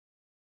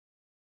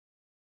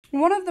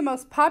One of the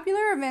most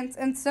popular events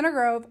in Center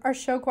Grove are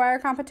show choir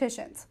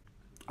competitions.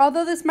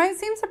 Although this might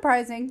seem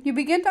surprising, you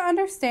begin to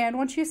understand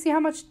once you see how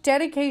much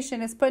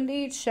dedication is put into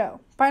each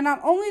show by not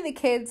only the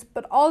kids,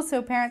 but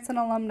also parents and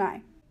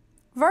alumni.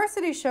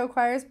 Varsity show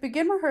choirs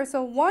begin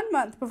rehearsal 1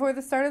 month before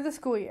the start of the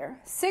school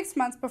year, 6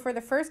 months before the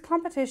first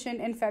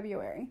competition in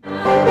February. Give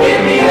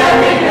me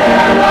that thing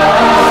that I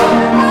love.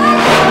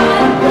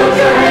 Put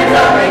your hands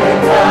up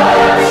and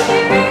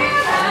touch.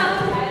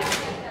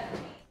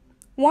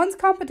 Once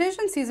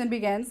competition season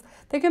begins,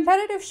 the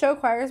competitive show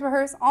choirs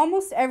rehearse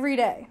almost every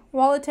day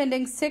while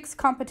attending 6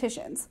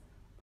 competitions.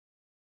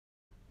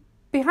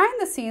 Behind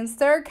the scenes,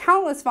 there are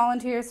countless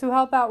volunteers who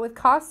help out with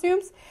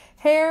costumes,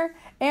 hair,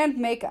 and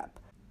makeup.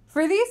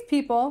 For these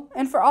people,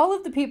 and for all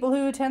of the people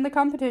who attend the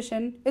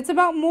competition, it's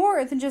about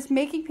more than just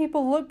making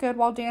people look good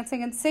while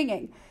dancing and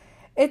singing.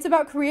 It's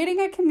about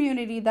creating a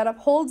community that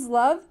upholds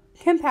love,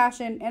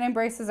 compassion, and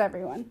embraces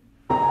everyone.